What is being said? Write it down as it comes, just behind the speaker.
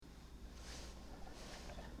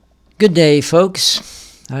Good day,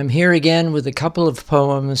 folks. I'm here again with a couple of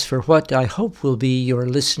poems for what I hope will be your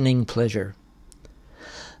listening pleasure.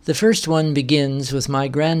 The first one begins with my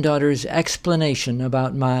granddaughter's explanation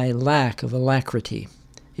about my lack of alacrity.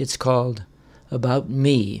 It's called About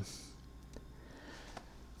Me.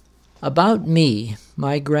 About me,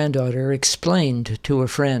 my granddaughter explained to a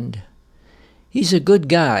friend. He's a good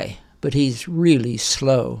guy, but he's really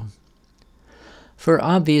slow. For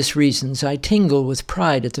obvious reasons, I tingle with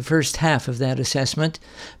pride at the first half of that assessment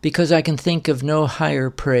because I can think of no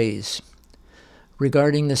higher praise.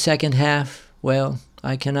 Regarding the second half, well,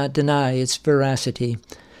 I cannot deny its veracity.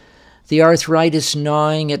 The arthritis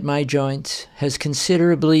gnawing at my joints has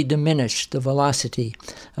considerably diminished the velocity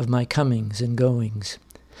of my comings and goings,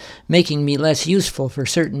 making me less useful for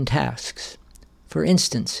certain tasks. For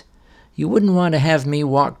instance, you wouldn't want to have me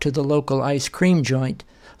walk to the local ice cream joint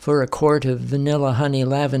for a quart of vanilla honey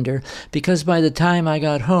lavender, because by the time I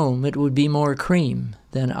got home it would be more cream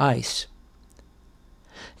than ice.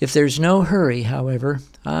 If there's no hurry, however,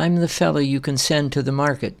 I'm the fellow you can send to the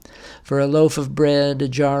market for a loaf of bread, a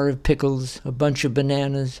jar of pickles, a bunch of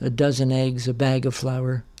bananas, a dozen eggs, a bag of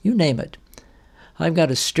flour, you name it. I've got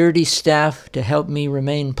a sturdy staff to help me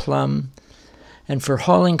remain plumb, and for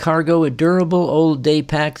hauling cargo, a durable old day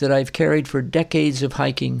pack that I've carried for decades of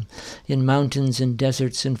hiking in mountains and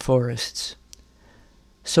deserts and forests.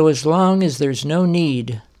 So as long as there's no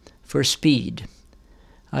need for speed,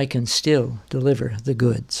 I can still deliver the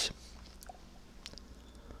goods.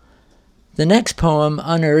 The next poem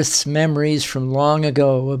unearths memories from long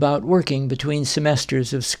ago about working between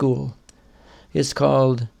semesters of school. It's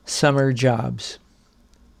called Summer Jobs.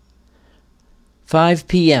 5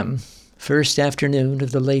 p.m., first afternoon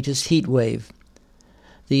of the latest heat wave.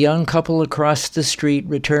 The young couple across the street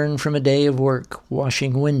return from a day of work,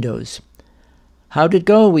 washing windows. "How'd it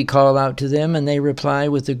go?" we call out to them, and they reply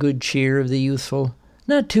with the good cheer of the youthful,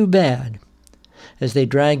 "Not too bad," as they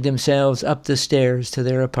drag themselves up the stairs to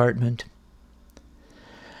their apartment.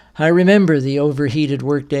 I remember the overheated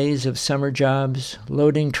workdays of summer jobs,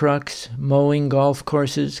 loading trucks, mowing golf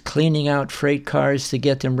courses, cleaning out freight cars to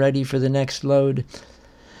get them ready for the next load.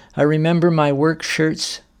 I remember my work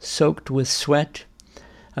shirts soaked with sweat.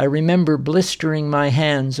 I remember blistering my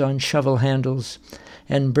hands on shovel handles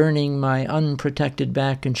and burning my unprotected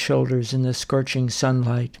back and shoulders in the scorching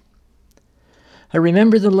sunlight. I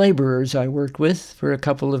remember the laborers I worked with for a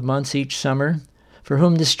couple of months each summer, for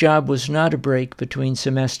whom this job was not a break between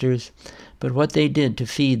semesters, but what they did to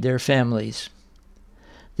feed their families.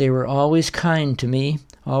 They were always kind to me,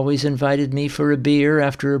 always invited me for a beer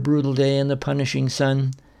after a brutal day in the punishing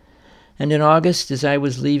sun. And in August, as I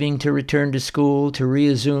was leaving to return to school to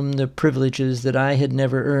reassume the privileges that I had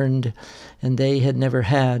never earned and they had never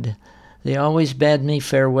had, they always bade me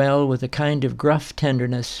farewell with a kind of gruff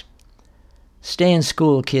tenderness. "Stay in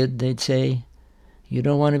school, kid," they'd say. "You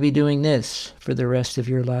don't want to be doing this for the rest of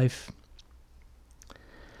your life."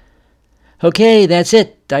 Okay, that's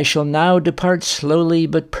it. I shall now depart slowly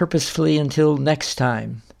but purposefully until next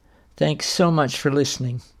time. Thanks so much for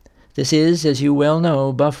listening. This is, as you well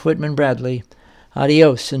know, Buff Whitman Bradley.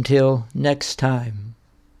 Adios until next time.